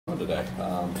today.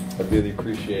 I really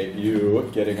appreciate you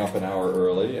getting up an hour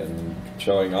early and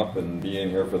showing up and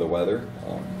being here for the weather.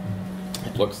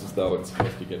 It looks as though it's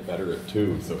supposed to get better at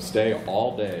 2, so stay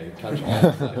all day, catch all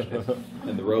the sessions,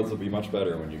 and the roads will be much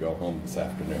better when you go home this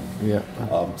afternoon. Yeah.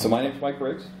 So my name's Mike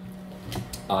Briggs.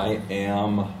 I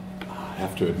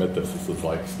have to admit this is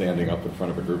like standing up in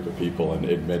front of a group of people and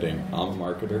admitting I'm a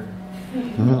marketer.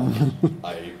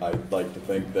 I like to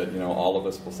think that all of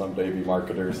us will someday be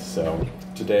marketers. So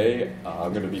today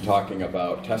I'm going to be talking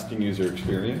about testing user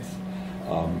experience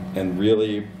and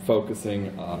really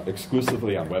focusing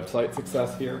exclusively on website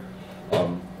success here.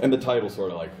 And the title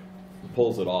sort of like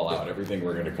pulls it all out. Everything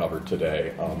we're going to cover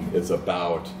today is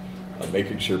about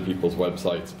making sure people's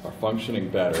websites are functioning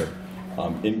better,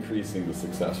 increasing the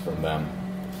success from them,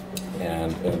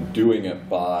 and doing it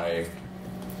by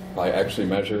actually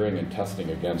measuring and testing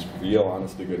against real,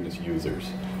 honest-to-goodness users.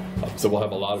 So we'll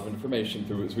have a lot of information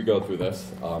as we go through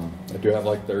this. I do have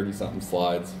like 30-something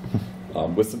slides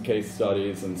with some case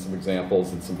studies and some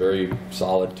examples and some very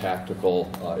solid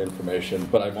tactical information,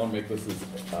 but I want to make this as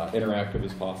interactive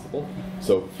as possible.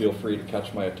 So feel free to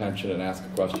catch my attention and ask a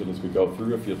question as we go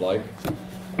through if you'd like.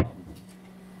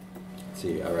 Let's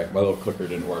see, all right, my little clicker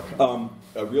didn't work.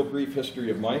 A real brief history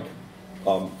of Mike.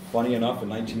 Funny enough, in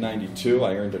 1992,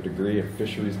 I earned a degree in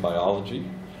fisheries biology.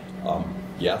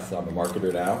 Yes, I'm a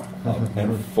marketer now.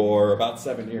 And for about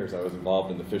 7 years, I was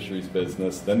involved in the fisheries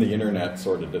business. Then the internet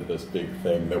sort of did this big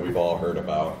thing that we've all heard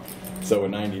about. So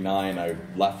in '99, I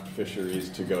left fisheries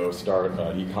to go start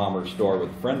an e-commerce store with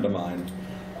a friend of mine.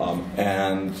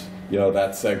 And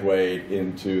that segued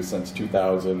into, since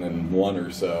 2001 or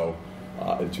so,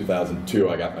 in 2002,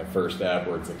 I got my first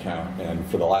AdWords account, and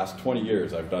for the last 20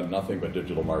 years, I've done nothing but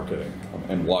digital marketing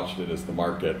and watched it as the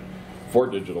market for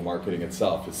digital marketing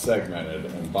itself is segmented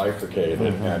and bifurcated,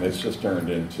 and it's just turned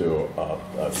into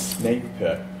a snake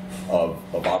pit of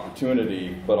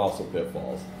opportunity, but also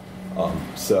pitfalls.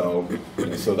 So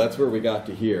that's where we got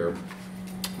to here.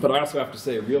 But I also have to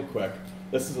say real quick,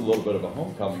 this is a little bit of a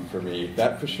homecoming for me.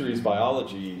 That fisheries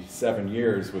biology 7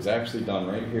 years was actually done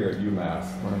right here at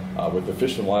UMass with the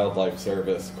Fish and Wildlife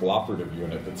Service cooperative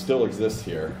unit that still exists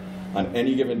here. On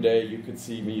any given day, you could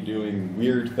see me doing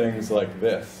weird things like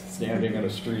this, standing in a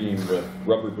stream with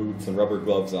rubber boots and rubber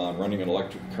gloves on, running an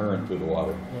electric current through the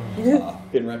water.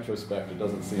 In retrospect, it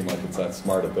doesn't seem like it's that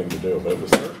smart a thing to do, but it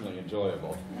was certainly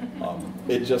enjoyable.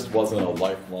 It just wasn't a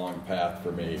lifelong path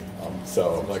for me.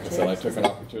 So, like I said, I took an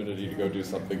opportunity to go do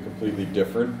something completely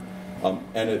different.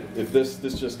 And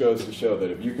this just goes to show that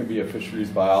if you can be a fisheries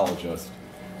biologist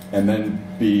and then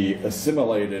be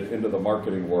assimilated into the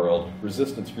marketing world,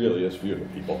 resistance really is few to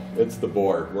people. It's the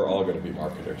board. We're all going to be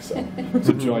marketers.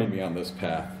 So join me on this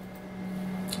path.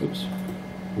 Oops.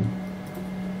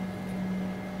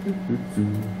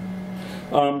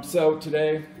 So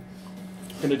today,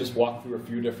 I'm going to just walk through a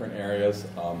few different areas.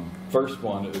 First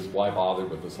one is why bother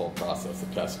with this whole process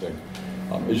of testing.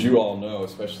 As you all know,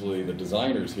 especially the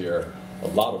designers here, a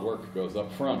lot of work goes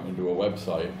up front into a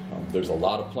website. There's a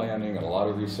lot of planning and a lot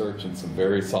of research and some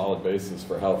very solid basis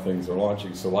for how things are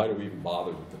launching, so why do we even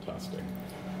bother with the testing?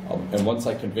 And once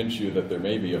I convince you that there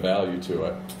may be a value to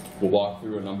it, we'll walk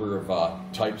through a number of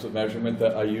types of measurement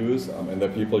that I use and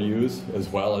that people use, as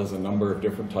well as a number of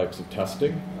different types of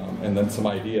testing, and then some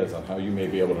ideas on how you may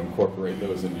be able to incorporate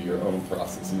those into your own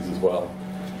processes as well.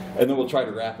 And then we'll try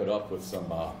to wrap it up with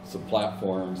some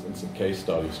platforms and some case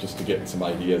studies just to get some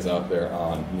ideas out there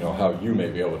on how you may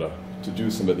be able to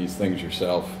do some of these things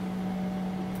yourself.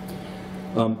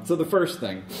 So the first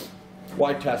thing,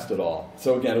 why test at all?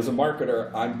 So again, as a marketer,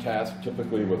 I'm tasked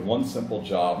typically with one simple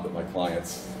job that my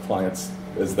clients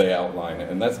as they outline it,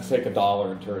 and that's to take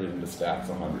 $1 and turn it into stacks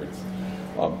of hundreds.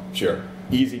 Sure,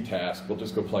 easy task, we'll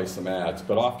just go play some ads,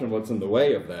 but often what's in the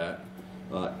way of that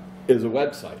is a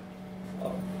website.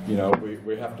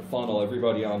 We have to funnel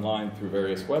everybody online through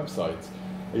various websites.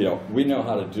 We know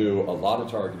how to do a lot of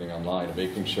targeting online,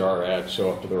 making sure our ads show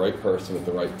up to the right person at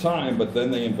the right time, but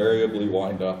then they invariably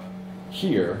wind up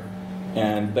here,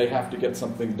 and they have to get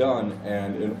something done,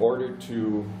 and in order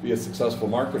to be a successful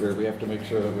marketer, we have to make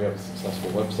sure that we have a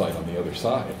successful website on the other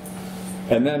side.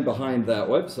 And then behind that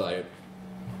website,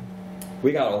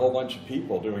 we got a whole bunch of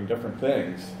people doing different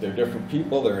things. They're different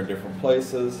people, they're in different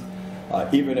places.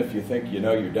 Even if you think you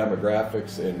know your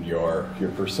demographics and your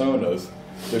personas,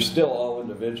 they're still all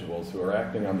individuals who are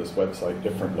acting on this website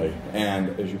differently,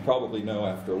 and as you probably know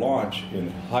after launch, in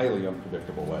highly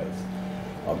unpredictable ways.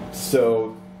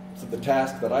 So the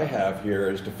task that I have here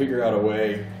is to figure out a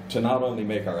way to not only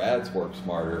make our ads work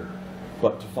smarter,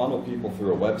 but to funnel people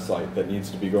through a website that needs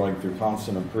to be going through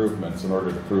constant improvements in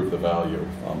order to prove the value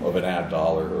of an ad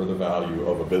dollar or the value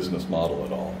of a business model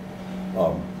at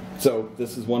all. So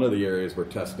this is one of the areas where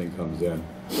testing comes in.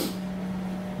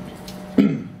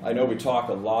 I know we talk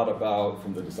a lot about,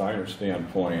 from the designer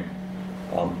standpoint,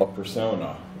 a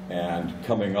persona and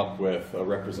coming up with a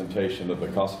representation of the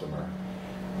customer.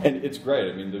 And it's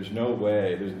great. I mean, there's no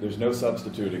way, there's no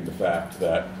substituting the fact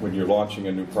that when you're launching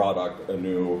a new product, a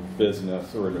new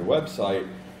business, or a new website,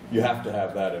 you have to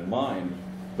have that in mind.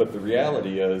 But the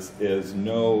reality is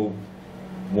no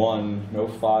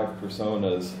five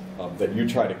personas that you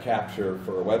try to capture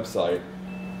for a website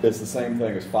is the same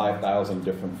thing as 5,000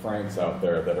 different Franks out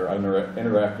there that are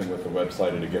interacting with the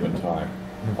website at a given time.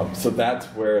 So that's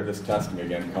where this testing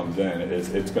again comes in.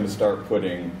 It's going to start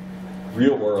putting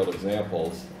real-world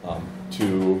examples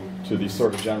to these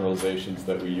sort of generalizations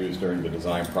that we use during the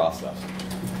design process.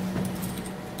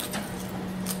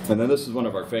 And then this is one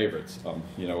of our favorites.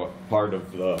 You know, part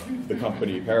of the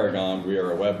company Paragon, we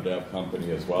are a web dev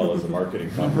company as well as a marketing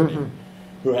company.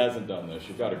 Who hasn't done this?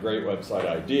 You've got a great website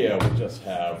idea, we just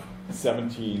have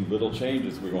 17 little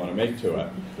changes we want to make to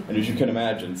it. And as you can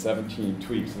imagine, 17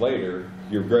 tweaks later,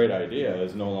 your great idea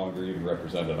is no longer even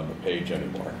represented on the page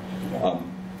anymore.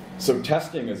 So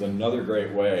testing is another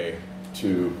great way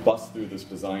to bust through this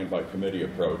design by committee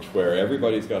approach, where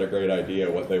everybody's got a great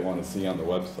idea what they want to see on the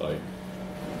website.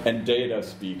 And data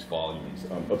speaks volumes.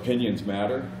 Opinions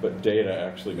matter, but data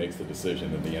actually makes the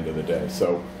decision at the end of the day.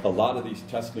 So a lot of these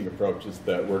testing approaches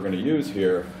that we're going to use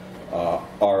here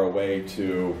are a way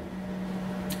to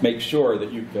make sure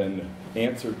that you can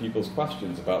answer people's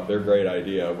questions about their great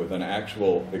idea with an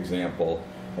actual example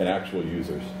and actual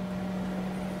users.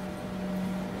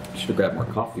 Should have grabbed more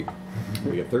coffee.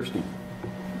 We get thirsty.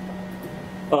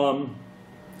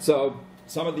 So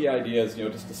some of the ideas, you know,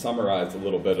 just to summarize a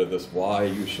little bit of this, why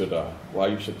you should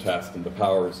test and the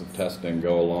powers of testing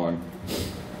go along.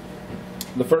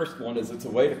 The first one is it's a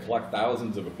way to collect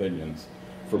thousands of opinions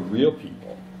from real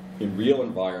people in real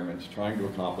environments trying to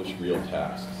accomplish real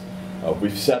tasks.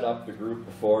 We've set up the group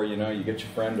before. You know, you get your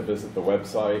friend to visit the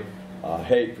website.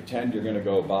 Hey, pretend you're going to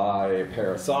go buy a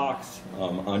pair of socks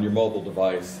on your mobile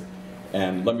device,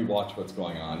 and let me watch what's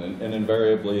going on. And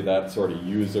invariably, that sort of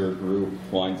user group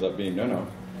winds up being, no,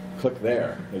 click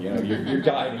there. You know, you're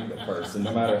guiding the person,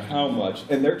 no matter how much.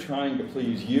 And they're trying to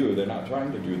please you. They're not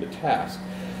trying to do the task.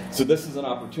 So this is an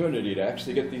opportunity to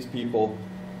actually get these people.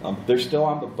 They're still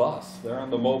on the bus. They're on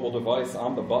the mobile device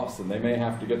on the bus, and they may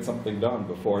have to get something done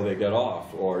before they get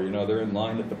off. Or, you know, they're in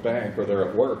line at the bank, or they're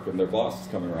at work, and their boss is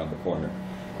coming around the corner.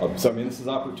 So, I mean, this is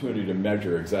an opportunity to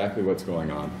measure exactly what's going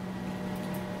on.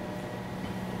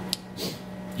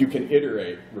 You can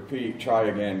iterate, repeat, try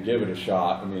again, give it a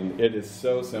shot. I mean, it is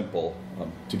so simple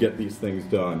to get these things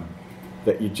done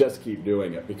that you just keep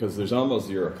doing it because there's almost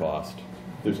zero cost.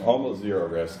 There's almost zero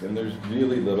risk, and there's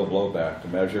really little blowback to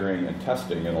measuring and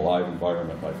testing in a live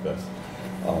environment like this.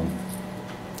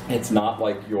 It's not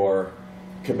like you're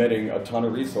committing a ton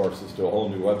of resources to a whole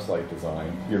new website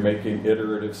design. You're making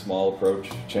iterative, small approach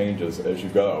changes as you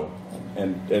go,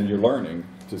 and you're learning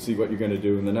to see what you're going to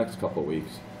do in the next couple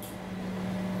weeks.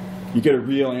 You get a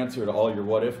real answer to all your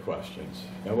what-if questions.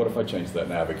 You know, what if I changed that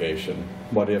navigation?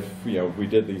 What if, you know, we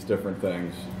did these different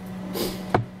things?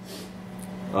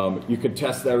 You could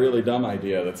test that really dumb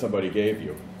idea that somebody gave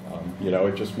you. You know,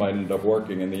 it just might end up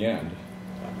working in the end.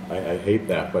 I hate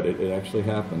that, but it actually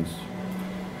happens.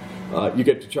 You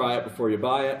get to try it before you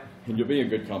buy it, and you'll be in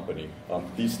good company.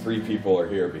 These three people are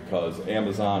here because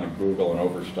Amazon and Google and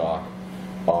Overstock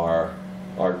are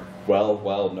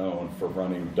well known for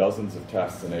running dozens of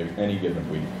tests in any given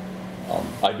week.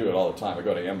 I do it all the time. I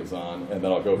go to Amazon, and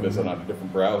then I'll go visit on a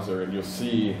different browser, and you'll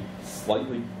see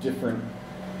slightly different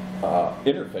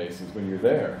interfaces when you're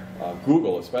there.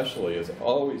 Google especially is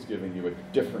always giving you a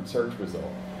different search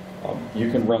result.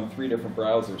 You can run 3 different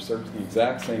browsers, search the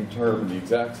exact same term in the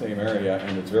exact same area,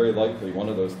 and it's very likely one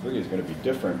of those 3 is going to be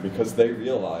different because they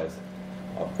realize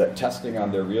that testing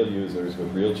on their real users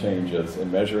with real changes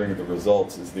and measuring the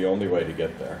results is the only way to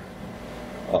get there.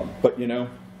 But you know,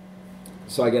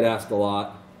 so I get asked a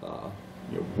lot,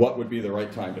 you know, what would be the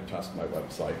right time to test my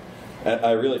website? And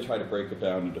I really try to break it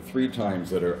down into 3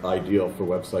 times that are ideal for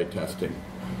website testing.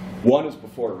 One is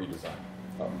before redesign.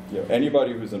 You know,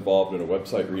 anybody who's involved in a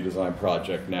website redesign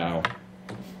project now,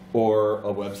 or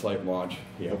a website launch,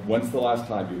 you know, when's the last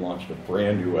time you launched a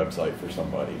brand new website for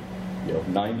somebody? You know,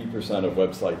 90% of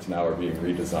websites now are being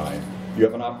redesigned. You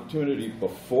have an opportunity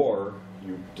before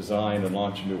you design and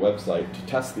launch a new website to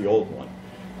test the old one.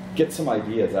 get some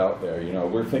ideas out there. You know,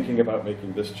 we're thinking about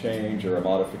making this change or a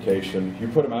modification. You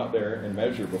put them out there and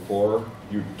measure before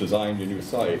you design your new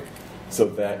site so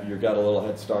that you've got a little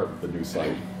head start with the new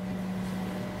site.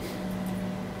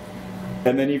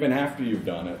 And then even after you've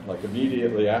done it, like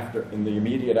immediately after, in the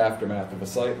immediate aftermath of a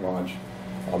site launch,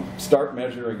 start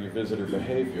measuring your visitor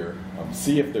behavior.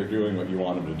 See if they're doing what you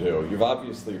want them to do. You've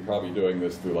obviously probably doing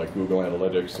this through like Google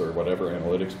Analytics or whatever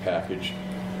analytics package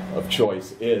of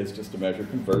choice is, just to measure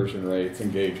conversion rates,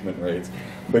 engagement rates.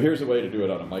 But here's a way to do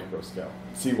it on a micro scale.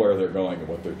 See where they're going and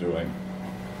what they're doing.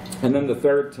 And then the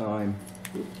third time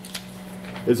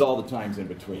is all the times in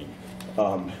between.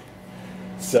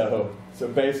 So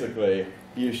basically,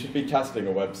 you should be testing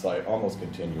a website almost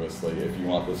continuously if you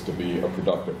want this to be a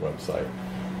productive website.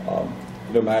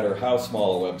 No matter how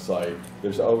small a website,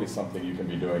 there's always something you can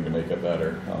be doing to make it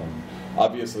better.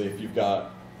 Obviously, if you've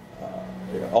got,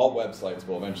 all websites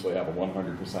will eventually have a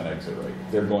 100% exit rate.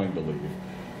 They're going to leave.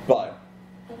 But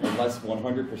unless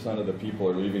 100% of the people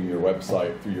are leaving your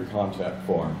website through your contact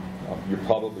form, you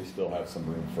probably still have some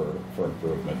room for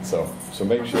improvement. So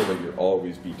make sure that you're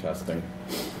always be testing.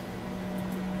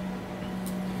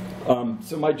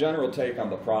 So my general take on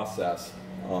the process,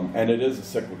 and it is a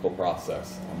cyclical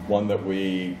process, one that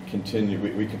we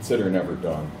consider never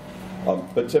done.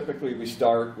 But typically we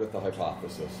start with the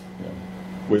hypothesis.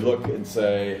 We look and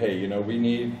say, hey, we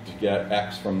need to get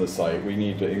X from the site. We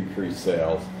need to increase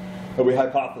sales. But we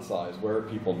hypothesize, where are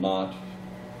people not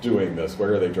doing this?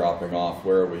 Where are they dropping off?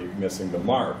 Where are we missing the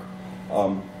mark?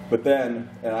 But then,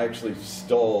 and I actually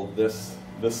stole this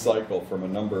cycle from a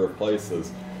number of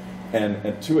places,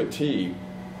 and to a T,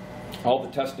 all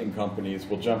the testing companies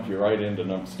will jump you right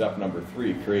into step number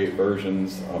 3, create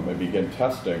versions and begin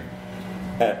testing.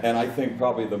 And I think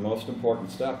probably the most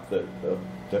important step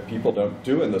that people don't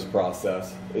do in this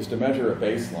process is to measure a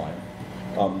baseline.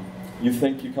 You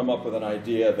think you come up with an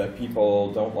idea that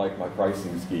people don't like my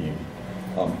pricing scheme.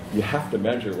 You have to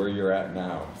measure where you're at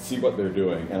now, see what they're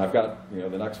doing. And I've got, the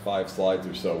next 5 slides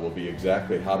or so will be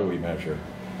exactly how do we measure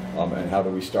and how do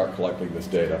we start collecting this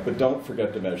data. But don't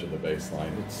forget to measure the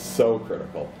baseline. It's so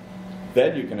critical.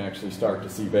 Then you can actually start to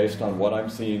see, based on what I'm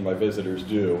seeing my visitors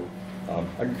do,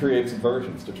 I can create some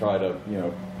versions to try to,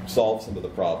 solve some of the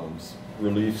problems,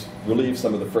 relieve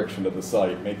some of the friction of the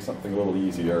site, make something a little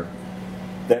easier.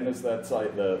 Then as that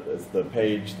site, as the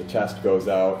page, the test goes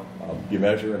out, you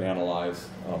measure and analyze,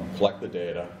 collect the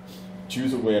data,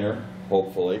 choose a winner,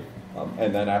 hopefully,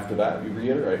 and then after that you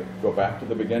reiterate, go back to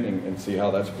the beginning and see how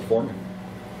that's performing.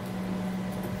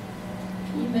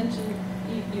 You mentioned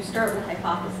you start with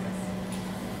hypothesis.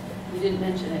 You didn't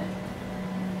mention it.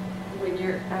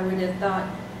 I would have thought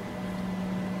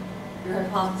your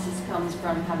hypothesis comes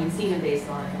from having seen a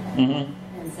baseline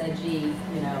and said, gee,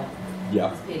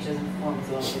 this page doesn't perform as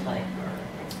well as you'd like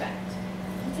or expect.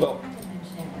 You did kind of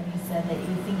mention it when you said that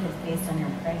you think it's based on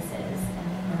your prices,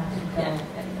 and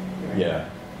you have to go.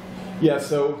 Yeah.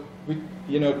 So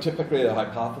typically the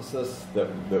hypothesis that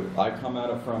I come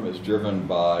at it from is driven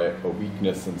by a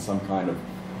weakness in some kind of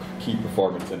key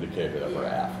performance indicator that we're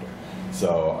after.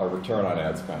 So our return on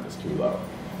ad spend is too low.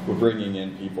 We're bringing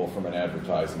in people from an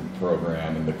advertising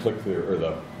program, and the click-through or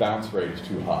the bounce rate is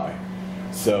too high.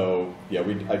 So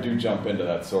I do jump into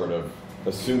that sort of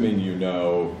assuming you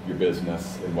know your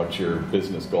business and what your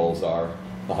business goals are.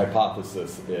 The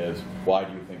hypothesis is, why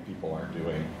do you think people aren't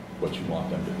doing what you want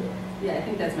them to do? Yeah, I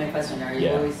think that's my question. Are you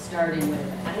always starting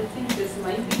with, I think this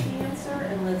might be the answer,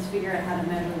 and let's figure out how to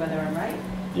measure whether I'm right?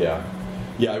 Yeah,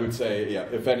 I would say,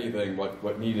 if anything,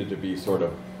 what needed to be sort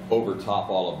of over top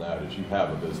all of that is you have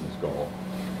a business goal.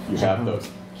 You have those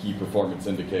key performance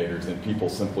indicators, and people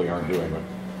simply aren't doing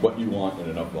what you want in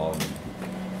enough volume.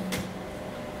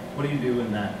 What do you do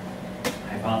when that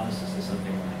hypothesis is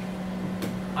something like,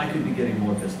 I could be getting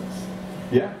more business?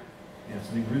 Yeah.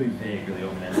 Something really vague, really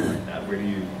open-ended like that. Where do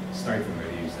you start from?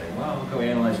 Where do you say, well, go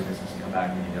analyze your business and come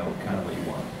back and you know kind of what you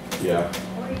want? Yeah.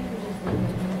 Or you could just look at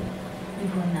what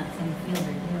people in that same field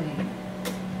are doing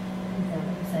with their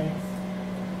websites.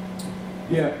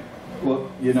 Yeah.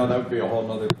 Well, that would be a whole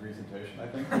other presentation, I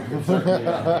think. We could certainly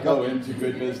go into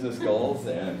good business goals,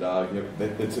 and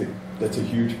that's a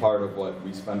huge part of what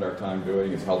we spend our time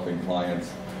doing, is helping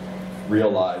clients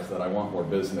realize that I want more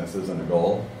business isn't a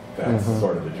goal. That's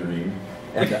sort of the dream.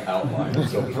 and to outline it.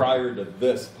 So prior to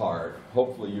this part,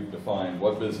 hopefully you've defined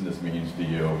what business means to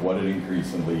you, what an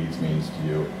increase in leads means to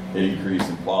you, an increase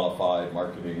in qualified,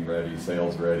 marketing ready,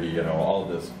 sales ready, you know, all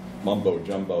this mumbo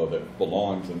jumbo that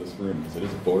belongs in this room because it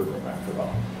is a boardroom after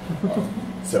all.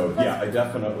 So yeah, I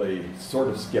definitely sort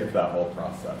of skipped that whole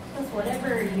process. Plus,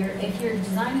 whatever if you're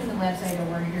designing the website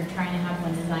or you're trying to have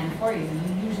one designed for you,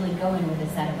 you usually go in with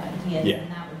a set of ideas, Yeah.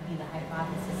 and that would be the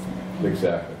hypothesis.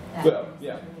 Exactly. That Well,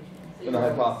 yeah. situation. And the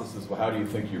hypothesis, well, how do you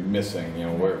think you're missing? You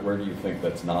know, where do you think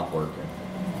that's not working?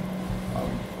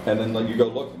 And then like, you go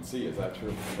look and see, is that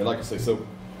true? And like I say, so,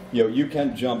 you know, you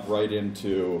can jump right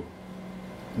into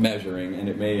measuring, and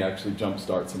it may actually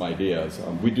jumpstart some ideas.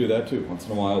 We do that too. Once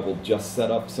in a while, we'll just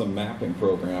set up some mapping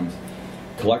programs,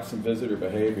 collect some visitor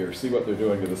behavior, see what they're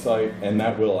doing to the site, and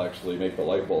that will actually make the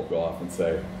light bulb go off and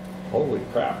say, holy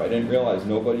crap, I didn't realize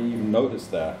nobody even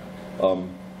noticed that.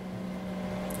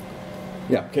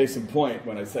 Yeah, case in point,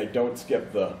 when I say don't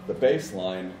skip the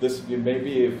baseline, this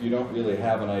maybe if you don't really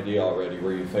have an idea already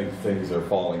where you think things are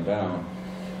falling down,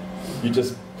 you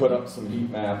just put up some heat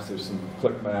maps, there's some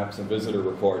click maps and visitor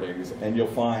recordings, and you'll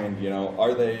find, you know,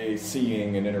 are they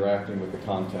seeing and interacting with the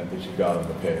content that you've got on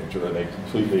the page, or are they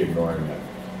completely ignoring it?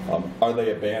 Are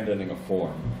they abandoning a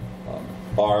form?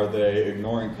 Are they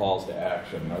ignoring calls to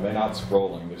action? Are they not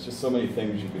scrolling? There's just so many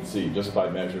things you can see just by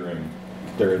measuring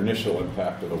their initial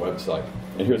impact of the website.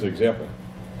 And here's an example.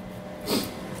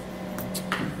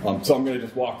 So I'm going to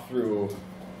just walk through,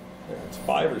 it's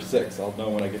 5 or 6, I'll know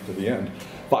when I get to the end,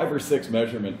 5 or 6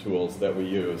 measurement tools that we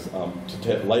use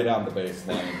to lay down the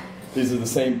baseline. These are the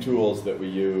same tools that we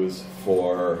use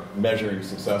for measuring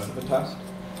success of a test.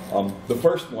 The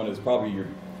first one is probably your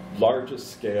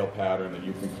largest scale pattern that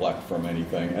you can collect from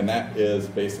anything, and that is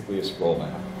basically a scroll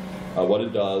map. What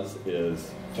it does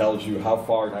is tells you how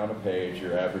far down a page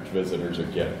your average visitors are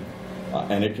getting.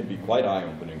 And it can be quite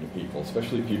eye-opening to people,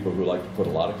 especially people who like to put a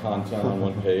lot of content on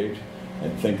one page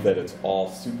and think that it's all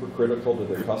super critical to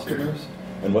their customers.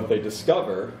 And what they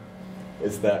discover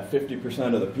is that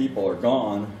 50% of the people are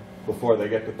gone before they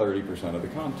get to 30% of the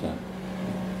content.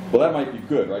 Well, that might be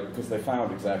good, right? Because they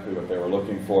found exactly what they were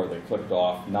looking for. They clicked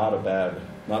off. Not a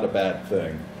bad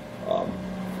thing.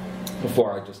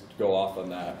 Before I just go off on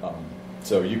that,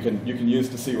 so you can use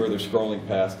to see where they're scrolling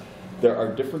past. There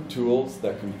are different tools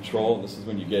that can control, and this is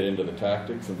when you get into the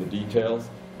tactics and the details.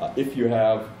 If you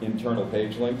have internal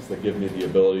page links that give me the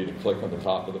ability to click on the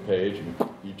top of the page and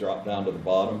you drop down to the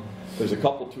bottom, there's a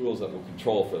couple tools that will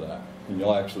control for that. And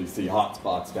you'll actually see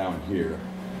hotspots down here.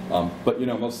 But you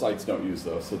know, most sites don't use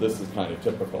those, so this is kind of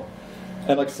typical.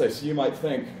 And like I say, so you might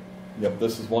think, yep,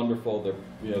 this is wonderful.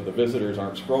 You know, the visitors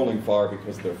aren't scrolling far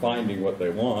because they're finding what they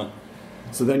want.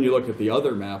 So then you look at the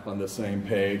other map on the same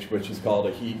page, which is called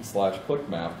a heat/click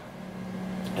map.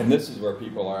 And this is where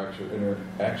people are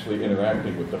actually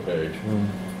interacting with the page.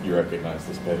 You recognize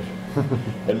this page.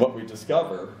 And what we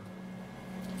discover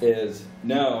is,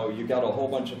 no, you got a whole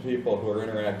bunch of people who are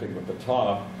interacting with the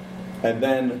top, and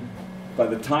then by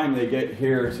the time they get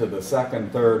here to the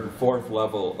 2nd, 3rd, 4th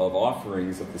level of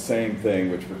offerings of the same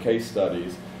thing, which were case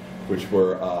studies, which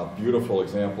were beautiful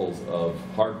examples of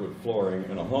hardwood flooring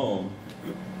in a home,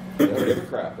 they don't give a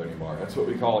crap anymore. That's what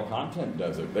we call a content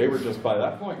desert. They were just, by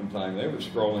that point in time, they were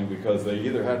scrolling because they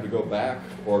either had to go back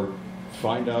or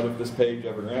find out if this page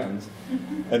ever ends.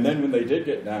 And then when they did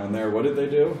get down there, what did they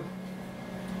do?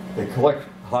 They collect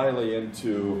highly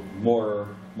into more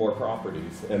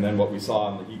properties. And then what we saw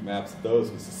on the heat maps of those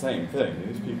was the same thing.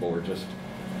 These people were just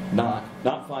not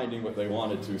finding what they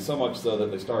wanted to, so much so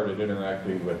that they started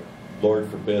interacting with, Lord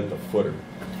forbid, the footer.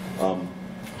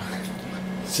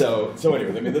 So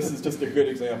anyway, I mean, this is just a good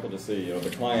example to see. You know, the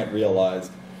client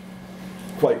realized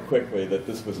quite quickly that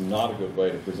this was not a good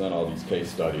way to present all these case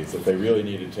studies, that they really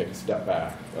needed to take a step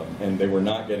back, and they were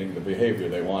not getting the behavior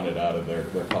they wanted out of their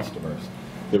customers.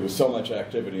 There was so much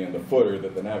activity in the footer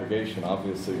that the navigation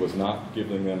obviously was not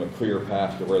giving them a clear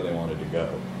path to where they wanted to go.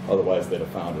 Otherwise, they'd have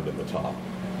found it at the top.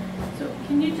 So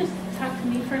can you just talk to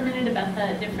me for a minute about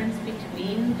the difference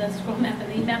between the scroll map and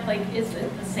the heat map? Like, is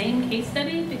it the same case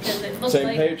study? Because it looks Same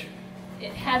like page?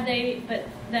 But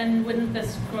then wouldn't the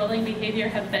scrolling behavior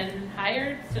have been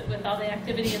higher with all the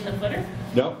activity in the footer?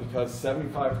 No, because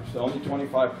 75%, only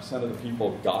 25% of the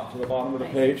people got to the bottom of the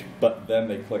page, but then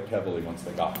they clicked heavily once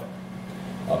they got there.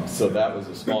 So that was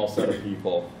a small set of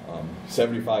people.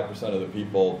 75% of the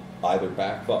people either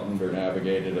back buttoned or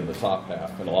navigated in the top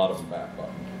half, and a lot of them back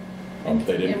buttoned.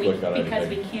 They didn't click on anything. Because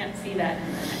we can't see that in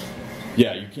the next page.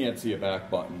 Yeah, you can't see a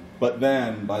back button. But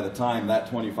then, by the time that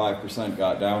 25%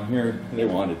 got down here, they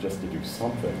wanted just to do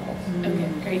something else. Okay,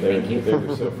 great, thank you. They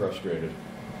were so frustrated.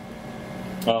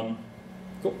 Cool.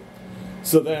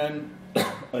 So then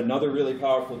another really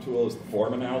powerful tool is the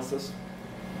form analysis.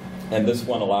 And this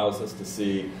one allows us to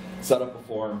set up a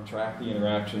form, track the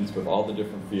interactions with all the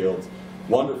different fields.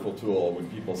 Wonderful tool when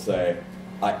people say,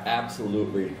 I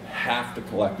absolutely have to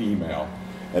collect email.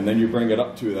 And then you bring it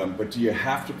up to them, but do you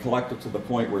have to collect it to the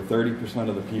point where 30%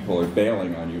 of the people are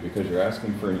bailing on you because you're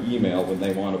asking for an email when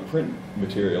they want a print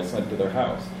material sent to their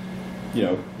house? You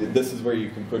know, this is where you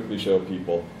can quickly show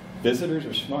people, visitors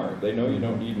are smart. They know you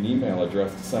don't need an email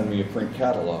address to send me a print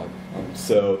catalog.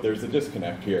 So there's a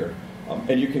disconnect here.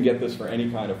 And you can get this for any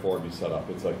kind of form you set up.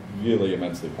 It's like really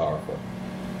immensely powerful.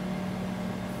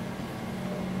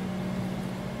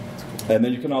 And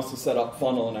then you can also set up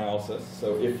funnel analysis.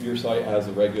 So if your site has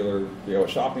a regular, a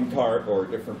shopping cart or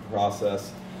a different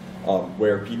process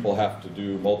where people have to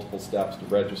do multiple steps to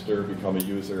register, become a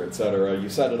user, etc., you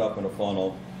set it up in a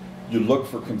funnel. You look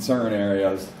for concern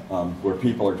areas where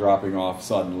people are dropping off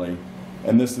suddenly.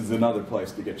 And this is another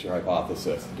place to get your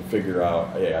hypothesis, to figure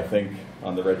out, hey, I think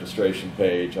on the registration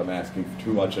page I'm asking for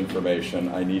too much information.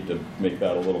 I need to make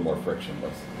that a little more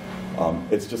frictionless.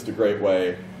 It's just a great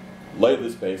way. Lay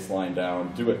this baseline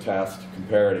down, do a test,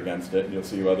 compare it against it, and you'll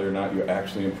see whether or not you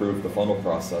actually improve the funnel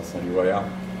process on your way out.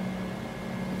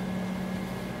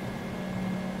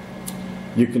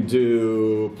 You can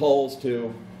do polls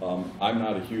too. I'm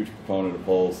not a huge proponent of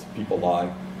polls. People lie,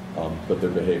 but their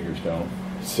behaviors don't.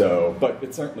 So, but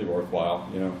it's certainly worthwhile.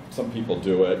 You know, some people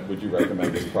do it. Would you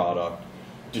recommend this product?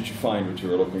 Did you find what you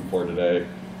were looking for today?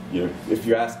 You know, if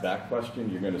you ask that question,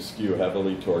 you're going to skew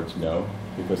heavily towards no,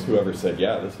 because whoever said,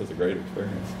 yeah, this was a great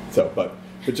experience. So, but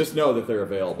just know that they're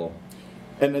available.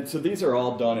 And then, so these are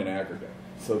all done in aggregate.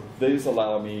 So these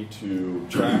allow me to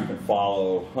track and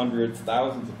follow hundreds,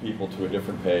 thousands of people to a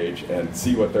different page and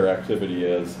see what their activity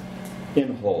is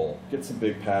in whole, get some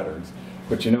big patterns.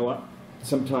 But you know what?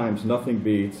 Sometimes nothing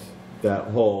beats that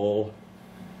whole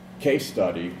case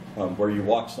study where you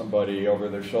watch somebody over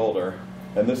their shoulder.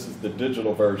 And this is the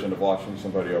digital version of watching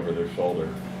somebody over their shoulder.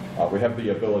 We have the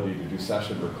ability to do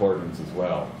session recordings as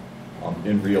well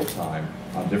in real time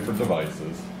on different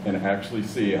devices and actually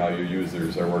see how your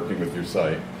users are working with your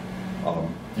site.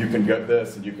 You can get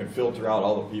this and you can filter out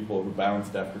all the people who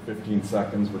bounced after 15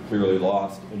 seconds, were clearly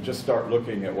lost, and just start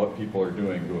looking at what people are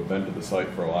doing who have been to the site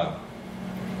for a while.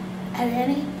 At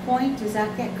any point, does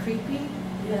that get creepy?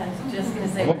 Yeah, I was just going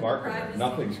to say. I'm a marketer.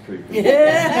 Nothing's creepy. You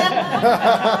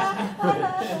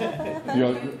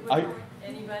know,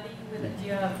 anybody with it? Do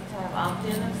you have to have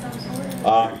opt-in of some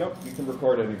sort? No, you can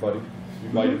record anybody. You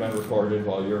might have been recorded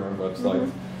while you're on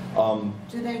websites.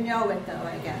 Do they know it though,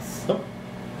 I guess? Nope.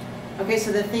 Okay,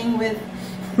 so the thing with,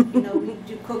 you know, we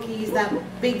do cookies, that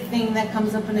big thing that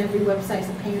comes up on every website is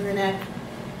a pain in the neck.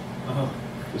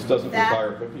 This doesn't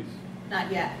require cookies. Not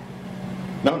yet.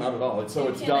 No, not at all. It's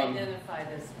done. Identify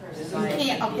this person. You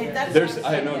can't, okay, that's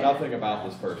I know nothing about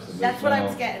this person. That's what I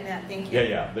was getting at, thank you.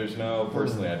 Yeah. There's no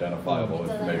personally identifiable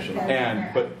information.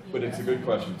 But it's a good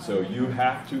question. So you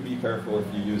have to be careful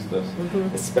if you use this,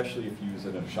 especially if you use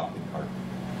it in a shopping cart.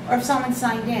 Or if someone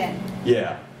signed in.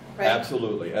 Yeah, right?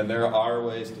 Absolutely. And there are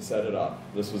ways to set it up.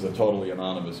 This was a totally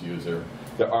anonymous user.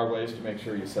 There are ways to make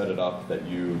sure you set it up that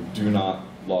you do not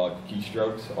log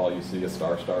keystrokes. All you see is ***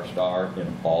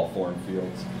 in all form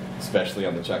fields, especially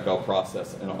on the checkout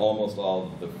process. And almost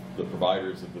all of the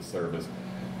providers of this service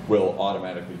will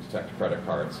automatically detect credit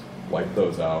cards, wipe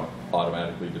those out,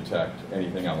 automatically detect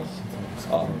anything else.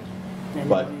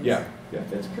 But yeah,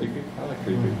 it's creepy. I like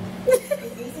creepy.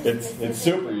 It's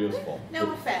super useful.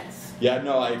 No offense. Yeah,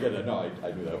 no, I get it. No,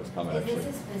 I knew that was coming Is actually.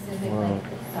 this a specific like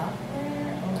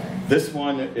software or? This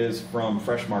one is from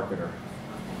Fresh Marketer.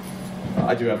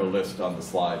 I do have a list on the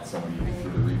slide, so when you do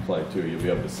the replay too, you'll be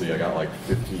able to see I got like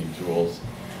 15 tools.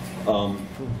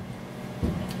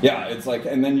 Yeah, it's like,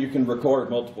 and then you can record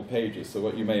multiple pages. So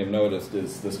what you may have noticed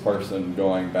is this person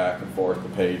going back and forth the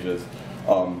pages.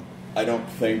 I don't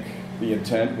think the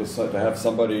intent was to have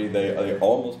somebody, they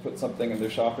almost put something in their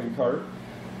shopping cart,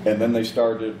 and then they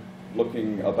started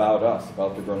looking about us,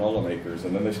 about the granola makers,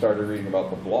 and then they started reading about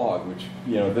the blog, which,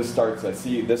 you know, this starts, I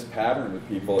see this pattern with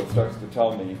people. It starts to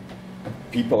tell me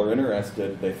people are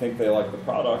interested, they think they like the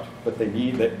product, but they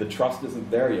need, the trust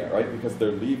isn't there yet, right? Because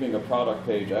they're leaving a product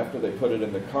page after they put it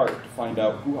in the cart to find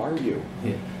out, who are you?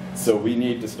 Yeah. So we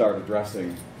need to start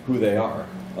addressing who they are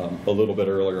a little bit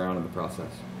earlier on in the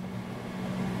process.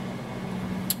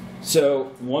 So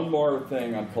one more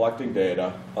thing on collecting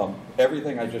data.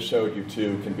 Everything I just showed you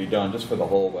too can be done just for the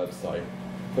whole website.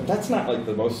 But that's not like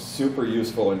the most super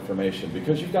useful information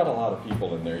because you've got a lot of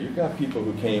people in there. You've got people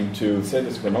who came to, say,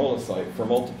 this granola site for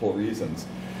multiple reasons.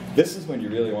 This is when you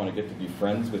really want to get to be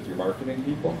friends with your marketing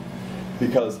people.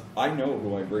 because I know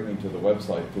who I'm bringing to the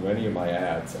website through any of my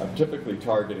ads. I'm typically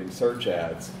targeting search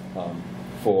ads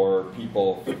for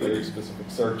people for very specific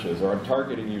searches, or I'm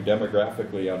targeting you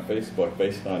demographically on Facebook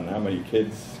based on how many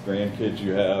kids, grandkids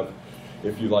you have,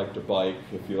 if you like to bike,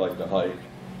 if you like to hike,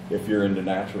 if you're into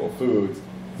natural foods.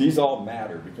 These all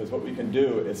matter because what we can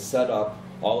do is set up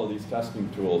all of these testing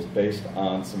tools based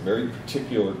on some very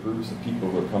particular groups of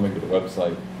people who are coming to the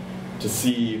website to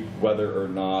see whether or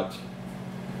not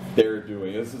they're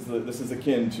doing. This is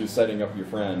akin to setting up your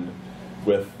friend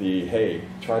with the, hey,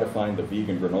 try to find the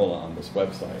vegan granola on this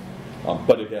website,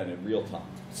 but again, in real time.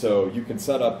 So you can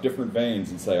set up different veins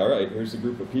and say, all right, here's a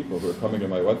group of people who are coming to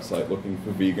my website looking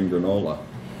for vegan granola.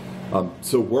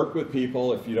 So work with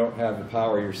people, if you don't have the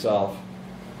power yourself,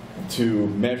 to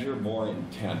measure more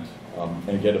intent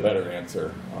and get a better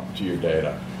answer to your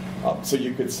data. So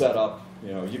you could set up,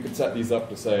 you could set these up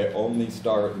to say only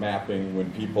start mapping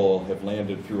when people have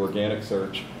landed through organic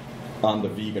search on the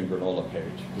vegan granola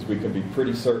page, because we can be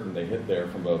pretty certain they hit there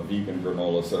from a vegan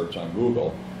granola search on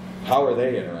Google. How are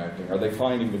they interacting? Are they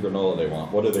finding the granola they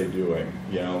want? What are they doing?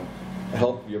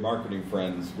 Help your marketing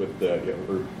friends with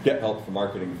or get help from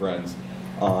marketing friends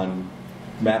on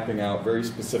mapping out very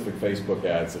specific Facebook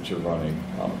ads that you're running.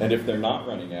 And if they're not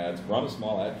running ads, run a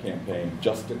small ad campaign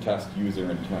just to test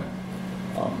user intent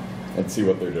and see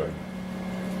what they're doing.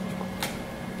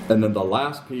 And then the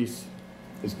last piece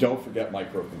is don't forget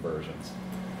micro conversions.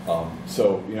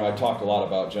 So I talked a lot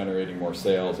about generating more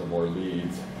sales or more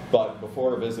leads, but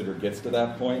before a visitor gets to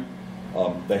that point,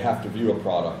 they have to view a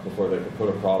product before they can put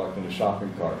a product in a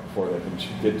shopping cart, before they can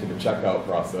get to the checkout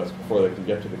process, before they can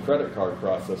get to the credit card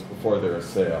process, before there's a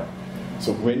sale.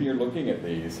 So when you're looking at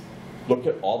these, look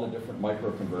at all the different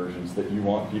micro conversions that you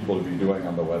want people to be doing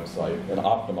on the website and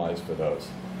optimize for those.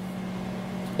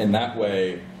 And that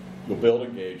way, you'll build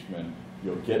engagement,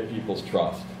 you'll get people's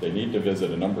trust. They need to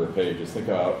visit a number of pages. Think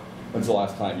about when's the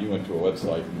last time you went to a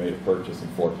website and made a purchase in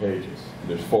 4 pages.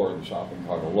 There's 4 in the shopping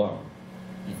cart alone.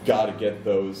 You've got to get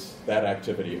that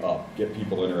activity up. Get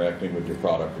people interacting with your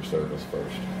product or service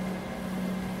first.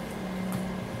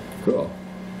 Cool.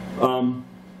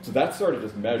 So that's sort of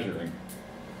just measuring.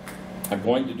 I'm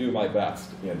going to do my best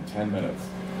in 10 minutes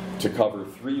to cover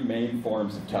 3 main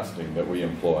forms of testing that we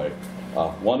employ,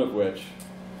 one of which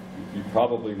you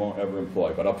probably won't ever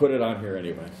employ, but I'll put it on here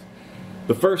anyways.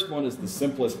 The first one is the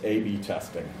simplest A/B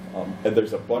testing. And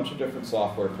there's a bunch of different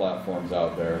software platforms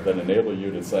out there that enable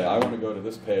you to say, I want to go to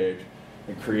this page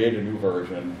and create a new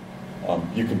version.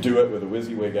 You can do it with a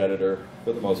WYSIWYG editor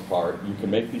for the most part. You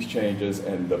can make these changes,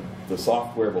 and the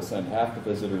software will send half the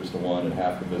visitors to one and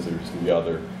half the visitors to the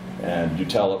other. And you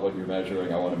tell it what you're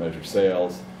measuring. I want to measure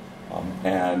sales.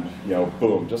 And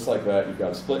boom, just like that, you've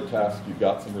got a split test, you've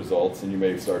got some results, and you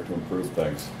may start to improve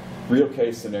things. Real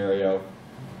case scenario,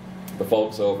 the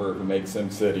folks over who make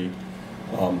SimCity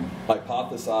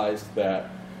hypothesized that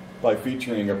by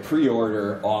featuring a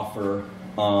pre-order offer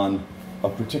on a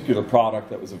particular product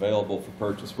that was available for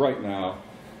purchase right now,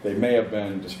 they may have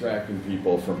been distracting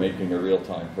people from making a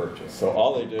real-time purchase. So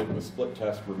all they did was split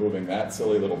test removing that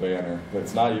silly little banner.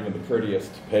 It's not even the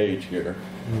prettiest page here,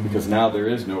 because now there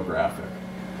is no graphic.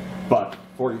 But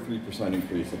 43%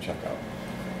 increase in checkout,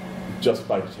 just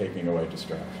by taking away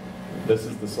distraction. This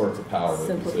is the sorts of power that we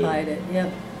see. Simplified it, yep.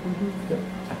 Mm-hmm. Yep.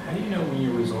 How do you know when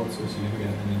your results are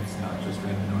significant and it's not just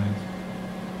random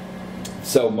noise?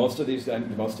 So most of these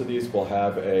will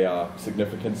have a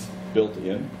significance built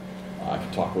in. I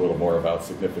can talk a little more about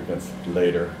significance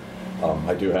later.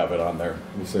 I do have it on there.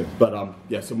 Let me see. But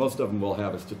yeah, so most of them will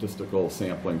have a statistical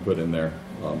sampling put in there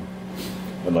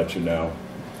and let you know.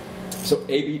 So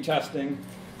A/B testing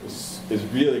is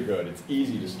really good. It's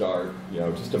easy to start.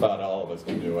 Just about all of us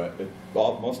can do it.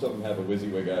 Most of them have a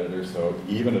WYSIWYG editor, so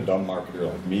even a dumb marketer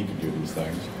like me can do these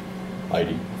things.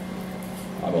 Heidi,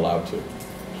 I'm allowed to.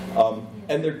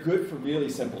 And they're good for really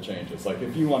simple changes. Like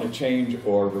if you want to change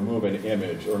or remove an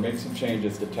image or make some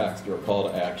changes to text or a call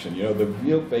to action, the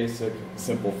real basic,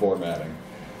 simple formatting.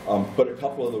 But a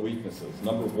couple of the weaknesses.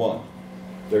 Number one,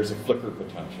 there's a flicker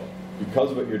potential.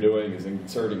 Because what you're doing is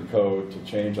inserting code to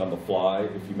change on the fly,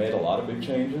 if you made a lot of big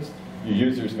changes, your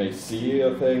users may see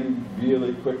a thing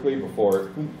really quickly before it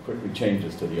quickly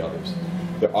changes to the others.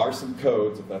 There are some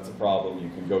codes, if that's a problem, you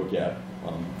can go get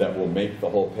that will make the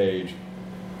whole page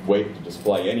wait to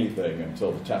display anything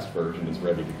until the test version is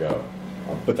ready to go.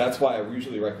 But that's why I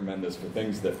usually recommend this for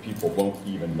things that people won't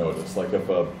even notice. Like if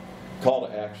a call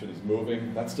to action is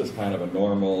moving, that's just kind of a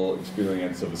normal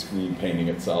experience of the screen painting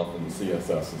itself and the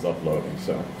CSS is uploading.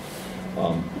 So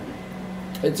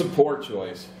it's a poor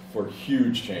choice for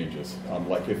huge changes.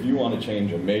 Like if you want to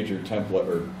change a major template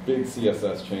or big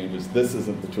CSS changes, this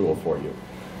isn't the tool for you.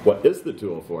 What is the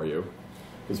tool for you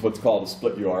is what's called a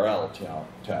split URL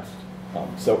test.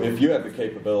 So if you have the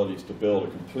capabilities to build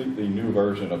a completely new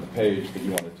version of the page that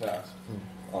you want to test,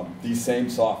 these same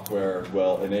software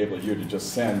will enable you to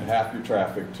just send half your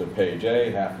traffic to page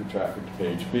A, half your traffic to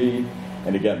page B,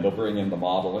 and again, they'll bring in the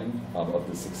modeling of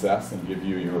the success and give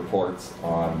you your reports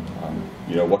on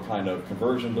what kind of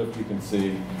conversion lift you can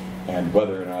see and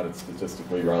whether or not it's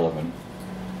statistically relevant.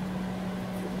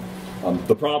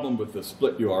 The problem with the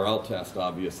split URL test,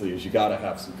 obviously, is you got to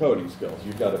have some coding skills.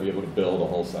 You've got to be able to build a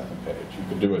whole second page. You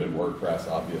can do it in WordPress,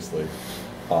 obviously,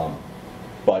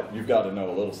 but you've got to know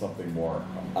a little something more.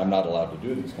 I'm not allowed to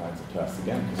do these kinds of tests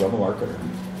again because I'm a marketer.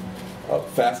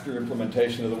 Faster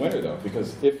implementation of the winner, though,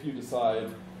 because if you decide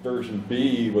version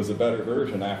B was a better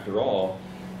version after all,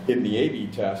 in the A/B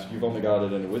test, you've only got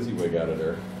it in a WYSIWYG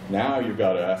editor. Now you've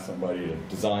got to ask somebody to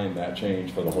design that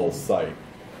change for the whole site.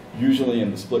 Usually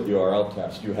in the split URL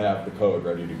test, you have the code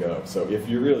ready to go. So if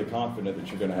you're really confident that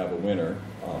you're going to have a winner,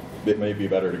 it may be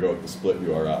better to go with the split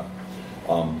URL.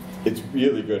 It's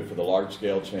really good for the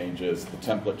large-scale changes, the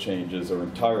template changes, or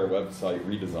entire website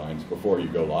redesigns before you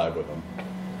go live with them.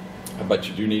 But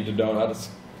you do need to know how to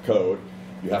code.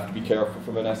 You have to be careful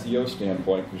from an SEO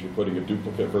standpoint because you're putting a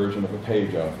duplicate version of a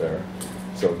page out there.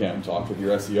 So again, talk with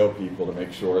your SEO people to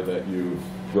make sure that you've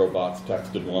robots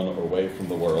texted one away from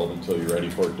the world until you're ready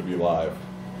for it to be live.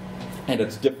 And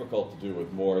it's difficult to do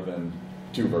with more than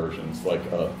 2 versions. Like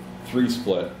a 3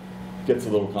 split gets a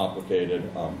little complicated,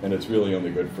 and it's really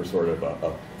only good for sort of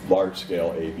a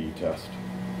large-scale A/B test.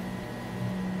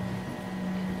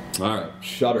 All right,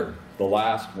 Shutter, the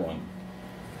last one,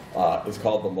 is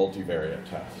called the multivariate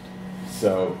test.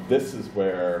 So this is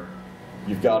where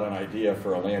you've got an idea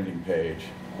for a landing page,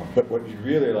 but what you'd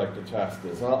really like to test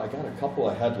is, well, I got a couple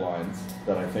of headlines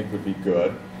that I think would be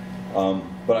good,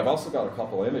 but I've also got a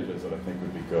couple images that I think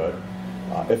would be good.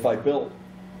 If I built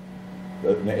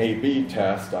an A/B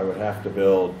test, I would have to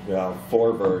build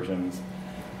 4 versions,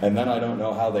 and then I don't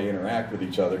know how they interact with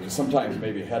each other, because sometimes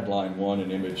maybe headline 1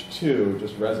 and image 2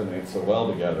 just resonate so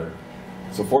well together.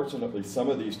 So fortunately, some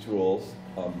of these tools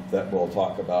that we'll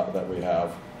talk about that we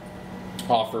have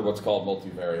offer what's called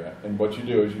multivariate. And what you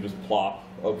do is you just plop,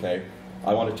 okay,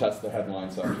 I want to test the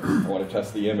headline section, I want to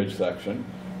test the image section.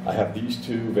 I have these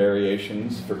 2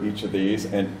 variations for each of these,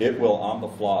 and it will, on the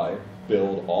fly,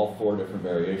 build all 4 different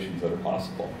variations that are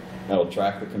possible. And it'll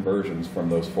track the conversions from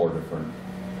those 4 different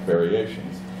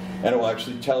variations. And it will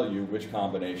actually tell you which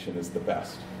combination is the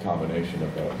best combination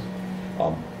of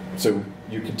those. So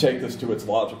you can take this to its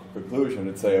logical conclusion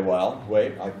and say, well,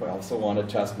 wait, I also want to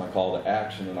test my call to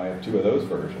action, and I have 2 of those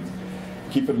versions.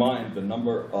 Keep in mind the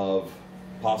number of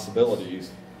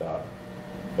possibilities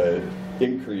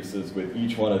increases with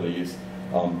each one of these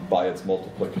by its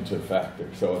multiplicative factor.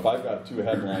 So if I've got 2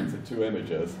 headlines and 2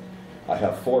 images, I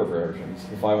have 4 versions.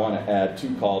 If I want to add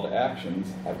 2 call to actions,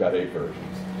 I've got 8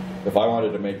 versions. If I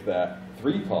wanted to make that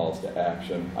 3 calls to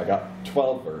action, I got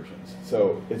 12 versions.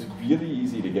 So it's really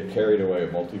easy to get carried away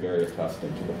with multivariate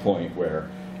testing to the point where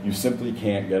you simply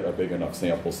can't get a big enough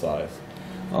sample size.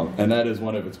 And that is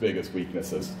one of its biggest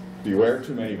weaknesses. Beware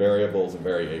too many variables and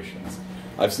variations.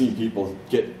 I've seen people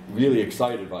get really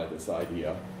excited by this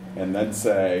idea and then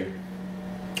say,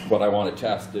 what I want to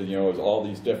test is all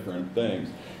these different things.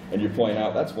 And you point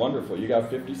out, that's wonderful, you got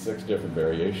 56 different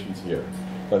variations here.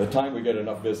 By the time we get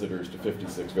enough visitors to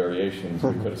 56 variations,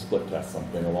 we could have split test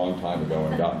something a long time ago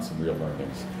and gotten some real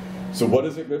learnings. So what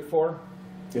is it good for?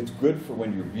 It's good for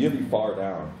when you're really far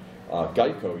down.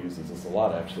 Geico uses this a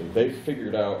lot, actually. They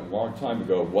figured out a long time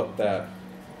ago what that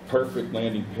perfect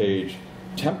landing page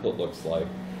template looks like,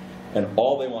 and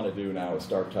all they want to do now is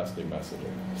start testing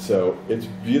messaging. So it's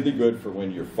really good for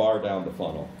when you're far down the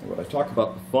funnel. And when I talk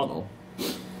about the funnel,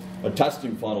 a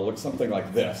testing funnel looks something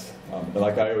like this.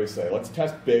 Like I always say, let's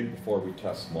test big before we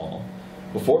test small.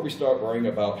 Before we start worrying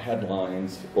about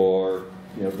headlines or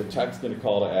the text in a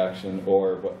call to action,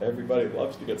 or what everybody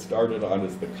loves to get started on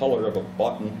is the color of a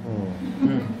button,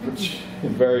 which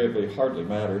invariably hardly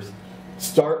matters.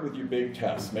 Start with your big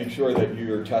tests. Make sure that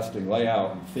you're testing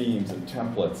layout and themes and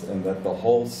templates, and that the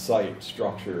whole site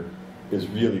structure is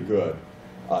really good.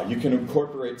 You can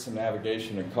incorporate some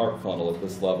navigation and cart funnel at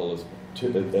this level as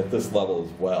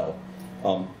well.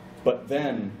 But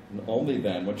then, only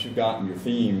then, once you've gotten your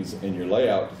themes and your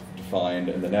layout defined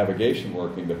and the navigation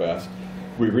working the best,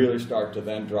 we really start to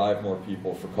then drive more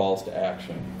people for calls to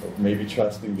action, maybe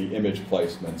testing the image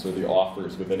placements or the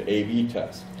offers with an A/B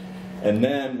test. And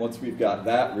then, once we've got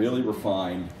that really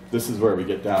refined, this is where we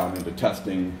get down into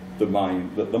testing the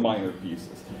minor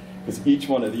pieces. Because each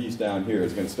one of these down here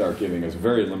is going to start giving us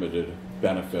very limited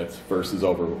benefits versus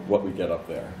over what we get up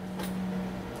there.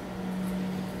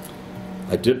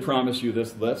 I did promise you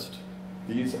this list.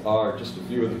 These are just a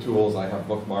few of the tools I have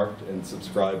bookmarked and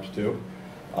subscribed to.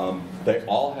 They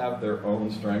all have their own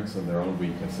strengths and their own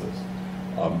weaknesses.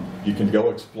 You can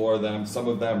go explore them. Some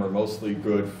of them are mostly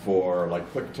good for,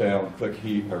 like ClickTail and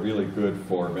ClickHeat are really good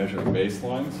for measuring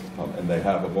baselines, and they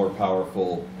have a more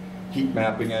powerful heat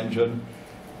mapping engine.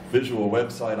 Visual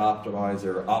Website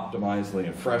Optimizer, Optimizely,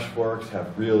 and Freshworks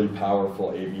have really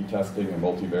powerful A/B testing and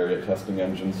multivariate testing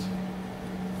engines.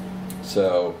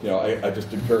 So, I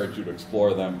just encourage you to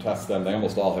explore them, test them. They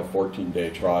almost all have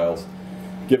 14-day trials.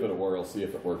 Give it a whirl, see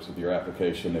if it works with your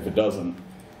application. If it doesn't,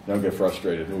 don't get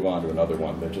frustrated. Move on to another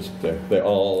one. They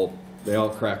all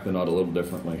crack the nut a little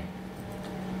differently.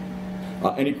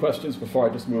 Any questions before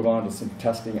I just move on to some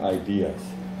testing ideas?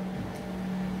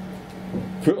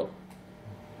 Cool.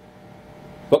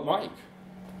 But Mike,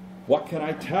 what can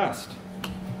I test?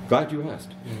 Glad you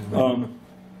asked.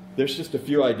 There's just a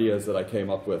few ideas that I came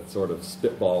up with, sort of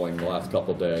spitballing the last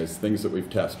couple days, things that we've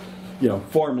tested.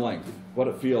 Form length,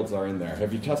 what fields are in there.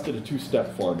 Have you tested a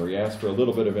two-step form where you ask for a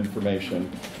little bit of information,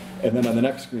 and then on the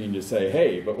next screen you say,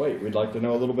 hey, but wait, we'd like to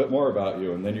know a little bit more about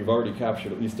you, and then you've already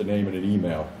captured at least a name and an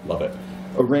email. Love it.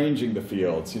 Arranging the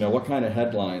fields, what kind of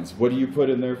headlines, what do you put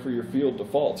in there for your field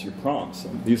defaults, your prompts?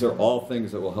 And these are all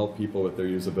things that will help people with their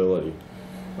usability.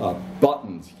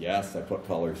 Buttons, yes, I put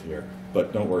colors here,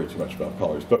 but don't worry too much about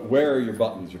colors. But where are your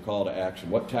buttons, your call to action?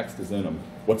 What text is in them?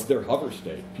 What's their hover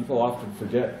state? People often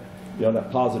forget,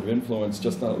 that positive influence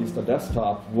just on at least a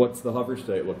desktop. What's the hover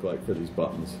state look like for these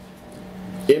buttons?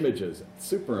 Images,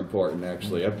 super important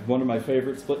actually. One of my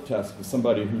favorite split tests was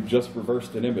somebody who just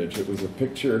reversed an image. It was a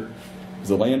picture, it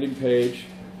was a landing page,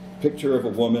 picture of a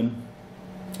woman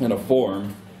and a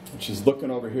form. She's looking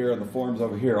over here and the form's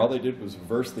over here. All they did was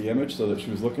reverse the image so that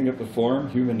she was looking at the form.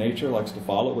 Human nature likes to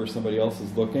follow where somebody else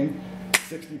is looking.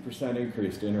 60%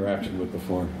 increased interaction with the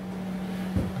form.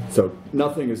 So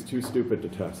nothing is too stupid to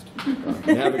test.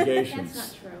 Navigations.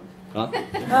 That's not true. Huh?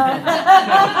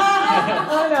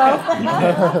 Oh,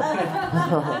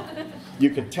 no. You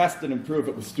can test and improve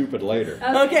it with stupid later.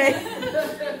 Okay.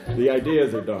 The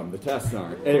ideas are dumb, the tests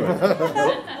aren't. Anyway.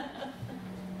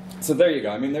 So there you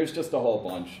go. There's just a whole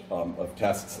bunch of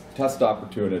test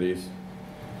opportunities.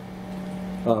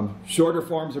 Shorter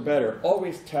forms are better.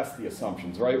 Always test the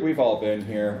assumptions, right? We've all been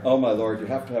here. Oh my Lord, you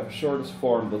have to have the shortest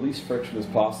form, the least friction as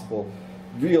possible.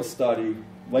 Real study,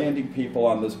 landing people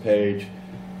on this page.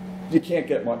 You can't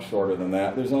get much shorter than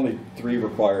that. There's only 3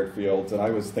 required fields, and I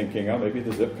was thinking, oh, maybe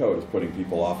the zip code is putting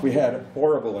people off. We had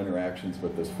horrible interactions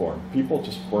with this form. People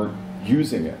just weren't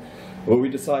using it. Well, we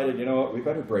decided, you know what, we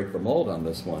better break the mold on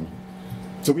this one.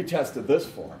 So we tested this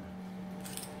form,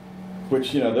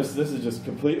 which, this is just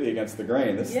completely against the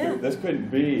grain. This couldn't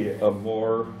be a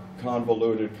more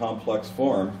convoluted, complex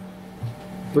form.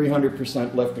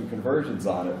 300% lift in conversions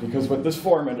on it, because what this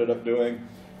form ended up doing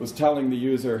was telling the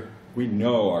user, we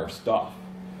know our stuff.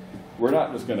 We're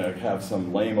not just going to have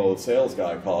some lame old sales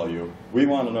guy call you. We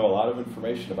want to know a lot of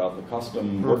information about the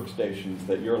custom workstations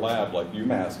that your lab, like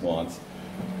UMass, wants.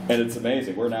 And it's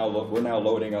amazing. We're now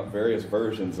loading up various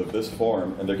versions of this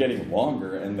form, and they're getting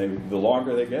longer. And the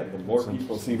longer they get, the more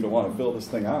people seem to want to fill this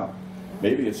thing out.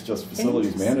 Maybe it's just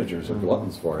facilities managers are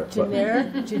gluttons for it.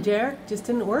 Generic just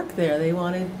didn't work there. They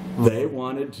wanted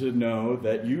to know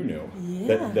that you knew,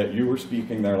 Yeah. that you were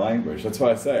speaking their language. That's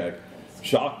why I say it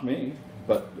shocked me.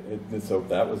 But so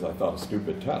that was, I thought, a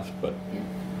stupid test. But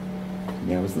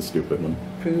that was the stupid one.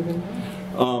 proven.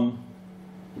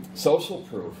 Social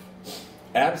proof.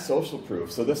 Add social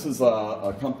proof. So this is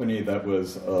a company that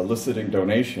was eliciting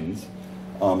donations.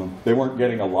 They weren't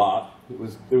getting a lot.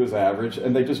 It was average,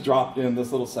 and they just dropped in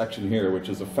this little section here, which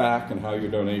is a FAQ and how your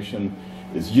donation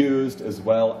is used, as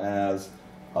well as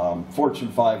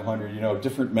Fortune 500,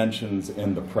 different mentions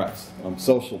in the press.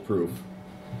 Social proof.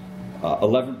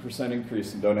 11%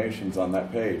 increase in donations on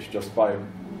that page just by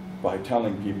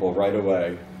telling people right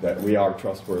away that we are a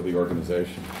trustworthy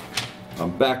organization.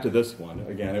 Back to this one.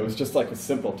 Again, it was just like a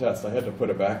simple test. I had to put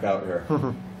it back out here.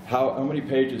 How many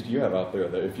pages do you have out there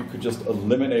that if you could just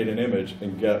eliminate an image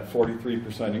and get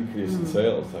 43% increase in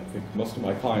sales? I think most of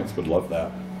my clients would love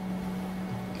that.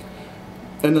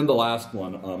 And then the last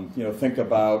one, think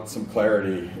about some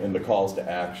clarity in the calls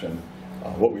to action.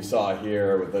 What we saw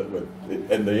here,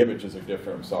 and the images are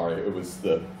different, I'm sorry, it was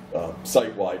the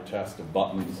site-wide test of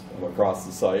buttons across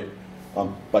the site.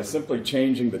 By simply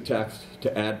changing the text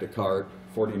to add to cart,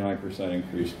 49%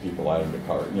 increased people adding to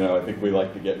cart. I think we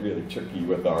like to get really tricky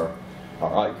with our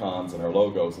our icons and our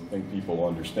logos and think people will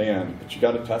understand, but you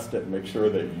got to test it and make sure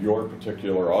that your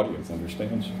particular audience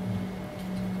understands you.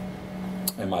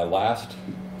 And my last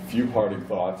few parting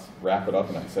thoughts, wrap it up,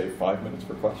 and I save 5 minutes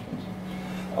for questions.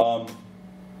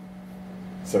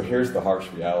 So here's the harsh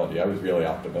reality. I was really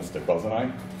optimistic, wasn't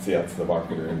I? See, that's the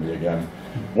marketer in me again.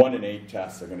 1 in 8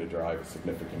 tests are going to drive a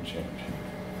significant change.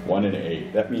 1 in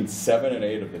 8. That means 7 in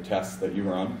 8 of the tests that you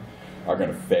run are going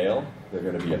to fail, they're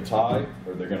going to be a tie,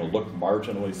 or they're going to look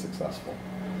marginally successful.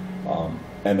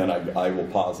 And then I will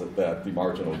posit that the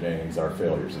marginal gains are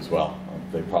failures as well.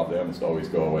 They probably almost always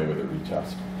go away with a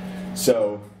retest.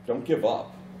 So don't give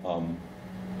up.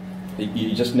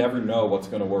 You just never know what's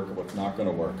going to work or what's not going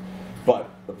to work.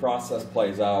 But the process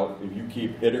plays out. If you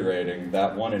keep iterating,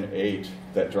 that 1 in 8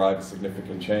 that drives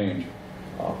significant change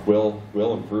will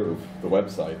improve the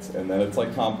websites. And then it's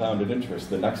like compounded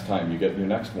interest. The next time you get your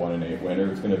next 1 in 8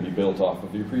 winner, it's going to be built off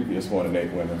of your previous 1 in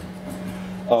 8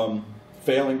 winner.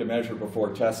 Failing to measure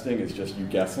before testing is just you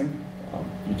guessing.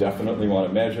 You definitely want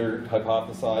to measure,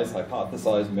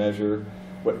 hypothesize, measure.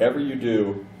 Whatever you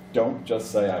do, don't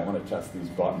just say, I want to test these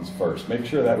buttons first. Make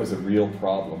sure that was a real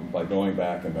problem by going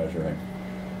back and measuring.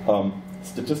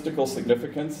 Statistical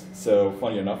significance. So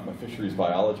funny enough, my fisheries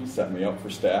biology set me up for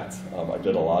stats. I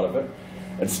did a lot of it.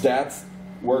 And stats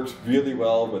works really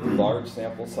well with large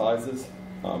sample sizes.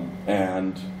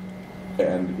 And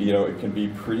you know, it can be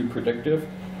pretty predictive.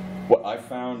 What I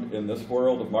found in this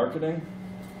world of marketing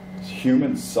is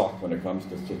humans suck when it comes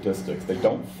to statistics. They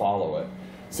don't follow it.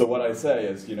 So what I say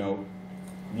is, you know,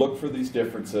 look for these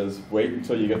differences, wait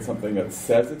until you get something that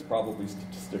says it's probably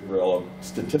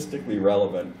statistically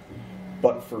relevant,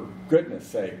 but for goodness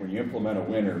sake, when you implement a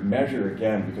winner, measure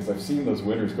again, because I've seen those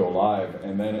winners go live,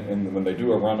 and then when they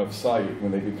do a run of sight,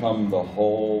 when they become the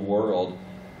whole world,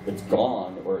 it's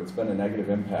gone or it's been a negative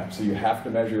impact. So you have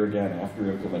to measure again after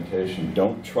implementation.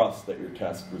 Don't trust that your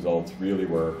test results really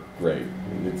were great.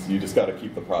 You just got to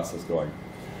keep the process going.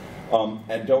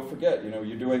 And don't forget, you know,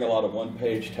 you're doing a lot of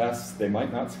one-page tests. They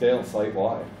might not scale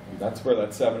site-wide. That's where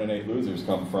that 7 and 8 losers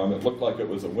come from. It looked like it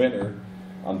was a winner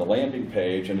on the landing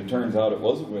page, and it turns out it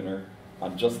was a winner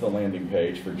on just the landing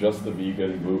page for just the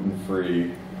vegan,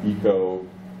 gluten-free, eco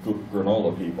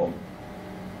granola people.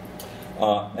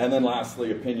 And then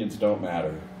lastly, opinions don't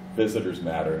matter. Visitors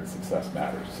matter, and success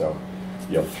matters. So,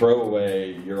 you know, throw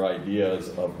away your ideas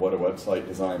of what a website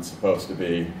design is supposed to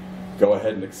be. Go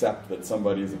ahead and accept that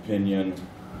somebody's opinion,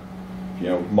 you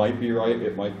know, might be right,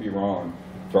 it might be wrong.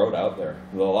 Throw it out there.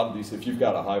 A lot of these, if you've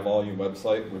got a high-volume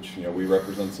website, which, you know, we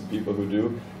represent some people who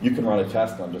do, you can run a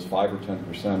test on just 5 or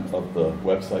 10% of the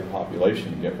website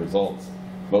population and get results.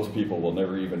 Most people will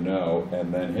never even know,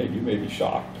 and then, hey, you may be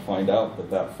shocked to find out that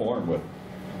that form with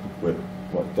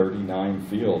what, 39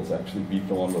 fields actually beat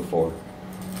the one with 4.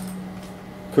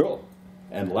 Cool.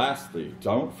 And lastly,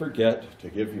 don't forget to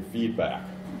give your feedback.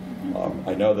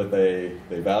 I know that they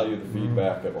value the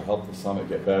feedback. It will help the summit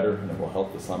get better, and it will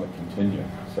help the summit continue.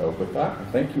 So with that, I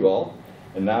thank you all.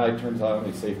 And now it turns out I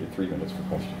only saved you 3 minutes for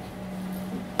questions.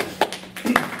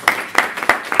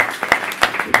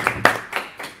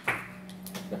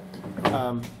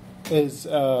 As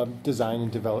a design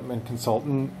and development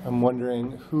consultant, I'm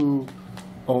wondering who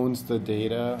owns the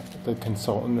data, the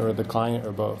consultant or the client,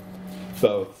 or both?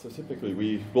 So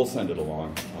typically we'll send it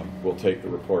along. We'll take the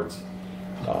reports.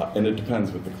 And it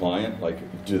depends with the client.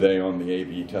 Like, do they own the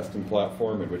A/B testing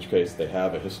platform, in which case they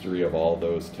have a history of all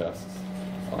those tests.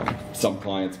 Some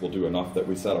clients will do enough that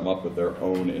we set them up with their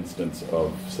own instance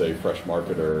of, say, Fresh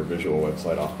Marketer or Visual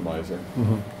Website Optimizer.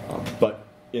 Mm-hmm. But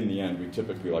in the end, we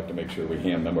typically like to make sure we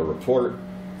hand them a report,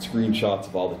 screenshots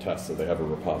of all the tests so they have a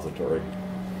repository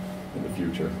in the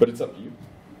future. But it's up to you.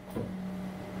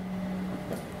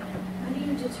 How do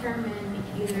you determine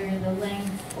either the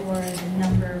length or the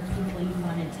number of people you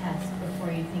want to test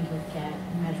before you think you'll get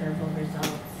measurable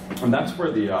results? And that's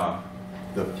where the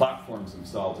platforms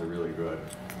themselves are really good.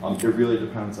 It really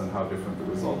depends on how different the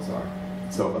results are.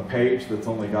 So a page that's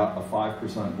only got a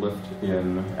 5% lift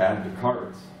in add to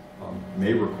carts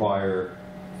may require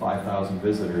 5,000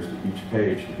 visitors to each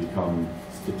page to become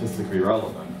statistically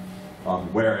relevant,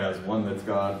 whereas one that's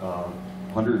got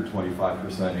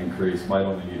 125% increase might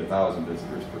only need 1,000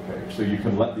 visitors per page. So you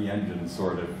can let the engine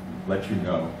sort of let you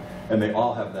know. And they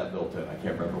all have that built in. I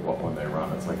can't remember what one they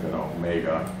run. It's like an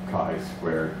omega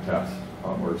chi-squared test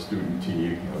or student T.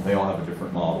 You know, they all have a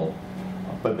different model,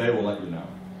 but they will let you know.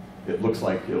 It looks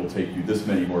like it'll take you this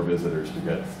many more visitors to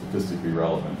get statistically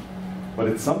relevant. But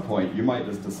at some point, you might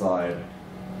just decide,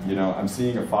 you know, I'm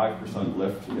seeing a 5%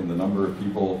 lift in the number of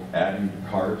people adding to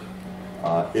cart.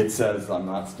 It says I'm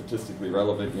not statistically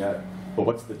relevant yet, but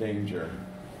what's the danger?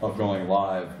 of going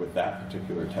live with that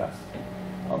particular test.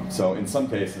 So in some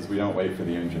cases, we don't wait for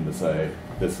the engine to say,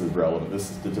 this is relevant, this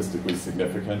is statistically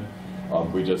significant.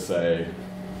 We just say,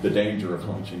 the danger of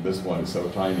launching this one is so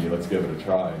tiny, let's give it a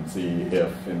try and see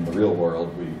if in the real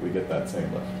world we get that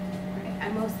same lift. Right. I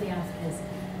mostly ask because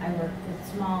I work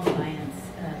with small clients,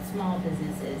 small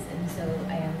businesses, and so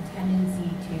I have a tendency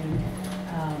to,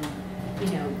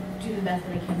 do the best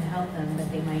that I can to help them,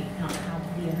 but they might not have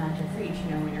the amount of reach.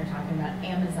 When you're talking about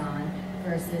Amazon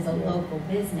versus a local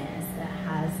business that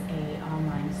has a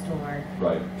online store,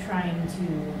 right, trying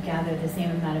to gather the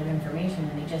same amount of information,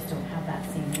 and they just don't have that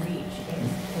same reach.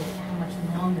 How much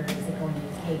longer is it going to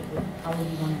take? Would probably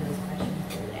be one of those questions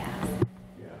they would ask.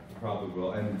 Yeah, probably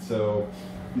will. And so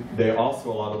they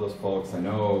also, a lot of those folks, I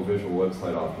know Visual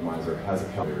Website Optimizer has a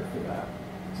calculator for that.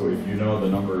 So if you know the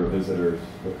number of visitors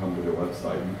that come to their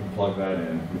website, you can plug that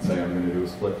in and say, I'm going to do a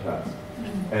split test.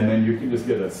 And then you can just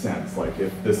get a sense, like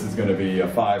if this is going to be a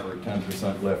 5 or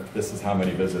 10% lift, this is how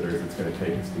many visitors it's going to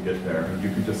take us to get there. And you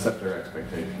can just set their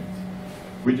expectations.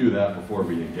 We do that before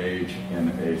we engage in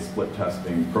a split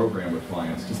testing program with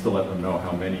clients, just to let them know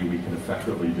how many we can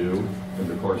effectively do in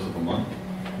the course of a month.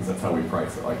 Because that's how we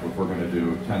price it. Like if we're going to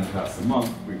do 10 tests a month,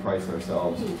 we price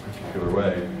ourselves a particular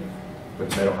way. But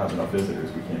if they don't have enough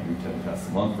visitors, we can't do 10 tests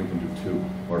a month, we can do 2,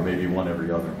 or maybe 1 every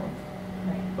other month.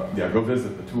 Right. But yeah, go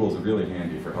visit. The tools are really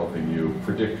handy for helping you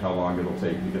predict how long it'll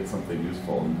take to get something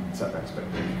useful and set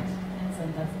expectations. And so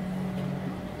that's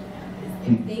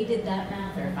if they did that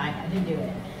math, or if I had to do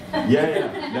it.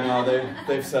 Yeah. No,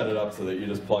 they've set it up so that you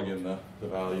just plug in the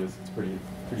values. It's pretty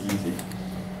easy.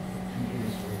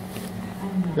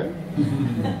 I'm not Okay.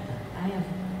 good. I have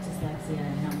dyslexia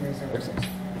and numbers are Excellent.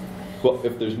 Well,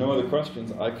 if there's no other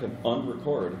questions, I can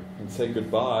unrecord and say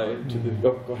goodbye to the.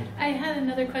 Oh, go ahead. I had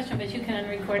another question, but you can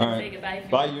unrecord All and right. say goodbye.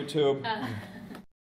 Bye, YouTube.